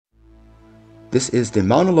This is the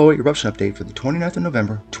Mauna Loa Eruption update for the 29th of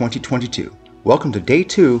November 2022. Welcome to day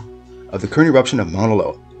 2 of the current eruption of Mauna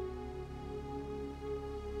Loa.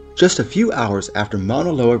 Just a few hours after Mauna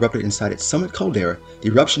Loa erupted inside its summit caldera, the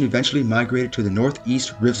eruption eventually migrated to the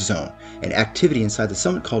northeast rift zone, and activity inside the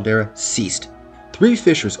summit caldera ceased. 3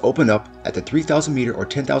 fissures opened up at the 3,000 meter or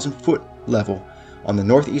 10,000 foot level on the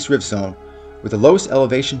northeast rift zone, with the lowest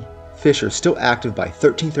elevation fissure still active by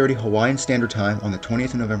 13:30 Hawaiian Standard Time on the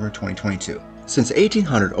 20th of November 2022. Since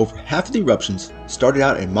 1800, over half of the eruptions started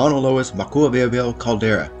out in Mauna Loa's Makua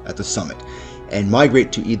caldera at the summit and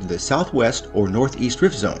migrate to either the southwest or northeast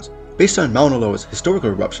rift zones. Based on Mauna Loa's historical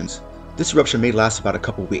eruptions, this eruption may last about a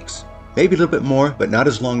couple weeks, maybe a little bit more, but not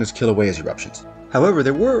as long as Kilauea's eruptions. However,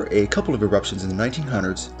 there were a couple of eruptions in the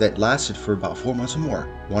 1900s that lasted for about 4 months or more,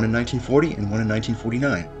 one in 1940 and one in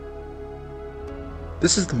 1949.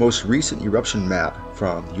 This is the most recent eruption map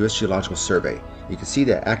from the U.S. Geological Survey. You can see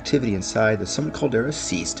that activity inside the summit caldera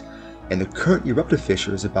ceased, and the current eruptive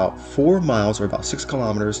fissure is about 4 miles or about 6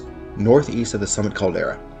 kilometers northeast of the summit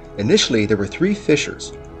caldera. Initially, there were 3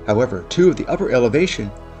 fissures. However, 2 of the upper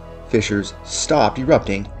elevation fissures stopped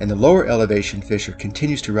erupting, and the lower elevation fissure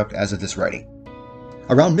continues to erupt as of this writing.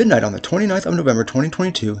 Around midnight on the 29th of November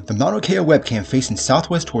 2022, the Mauna Kea webcam facing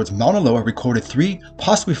southwest towards Mauna Loa recorded 3,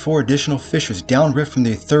 possibly 4 additional fissures downrift from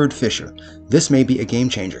the 3rd fissure. This may be a game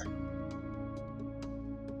changer.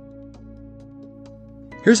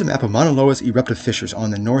 Here's a map of Mauna Loa's eruptive fissures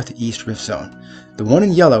on the northeast rift zone. The one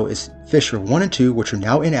in yellow is fissure 1 and 2, which are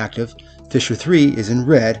now inactive. Fissure 3 is in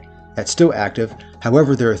red, that's still active.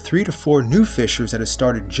 However, there are 3 to 4 new fissures that have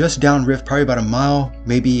started just downrift, probably about a mile,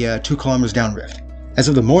 maybe 2 kilometers downrift. As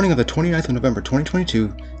of the morning of the 29th of November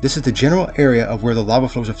 2022, this is the general area of where the lava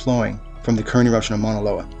flows are flowing from the current eruption of Mauna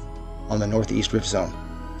Loa on the northeast rift zone.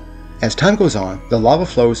 As time goes on, the lava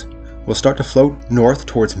flows will start to flow north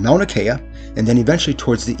towards Mauna Kea, and then eventually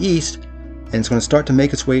towards the east, and it's going to start to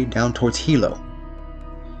make its way down towards Hilo.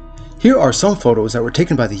 Here are some photos that were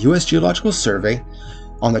taken by the U.S. Geological Survey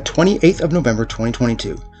on the 28th of November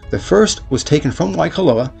 2022. The first was taken from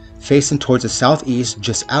Waikoloa, facing towards the southeast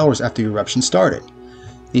just hours after the eruption started.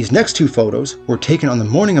 These next 2 photos were taken on the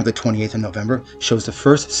morning of the 28th of November, shows the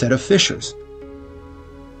first set of fissures.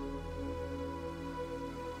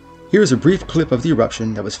 Here is a brief clip of the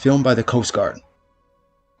eruption that was filmed by the Coast Guard.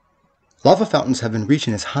 Lava fountains have been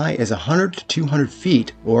reaching as high as 100 to 200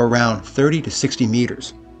 feet, or around 30 to 60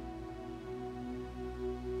 meters.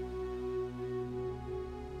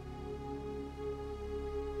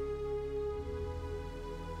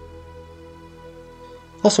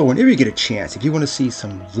 Also, whenever you get a chance, if you want to see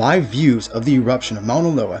some live views of the eruption of Mauna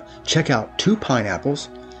Loa, check out 2 Pineapples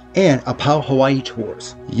and Apau Hawaii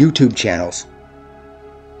Tours YouTube channels.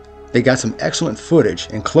 They got some excellent footage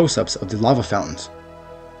and close-ups of the lava fountains.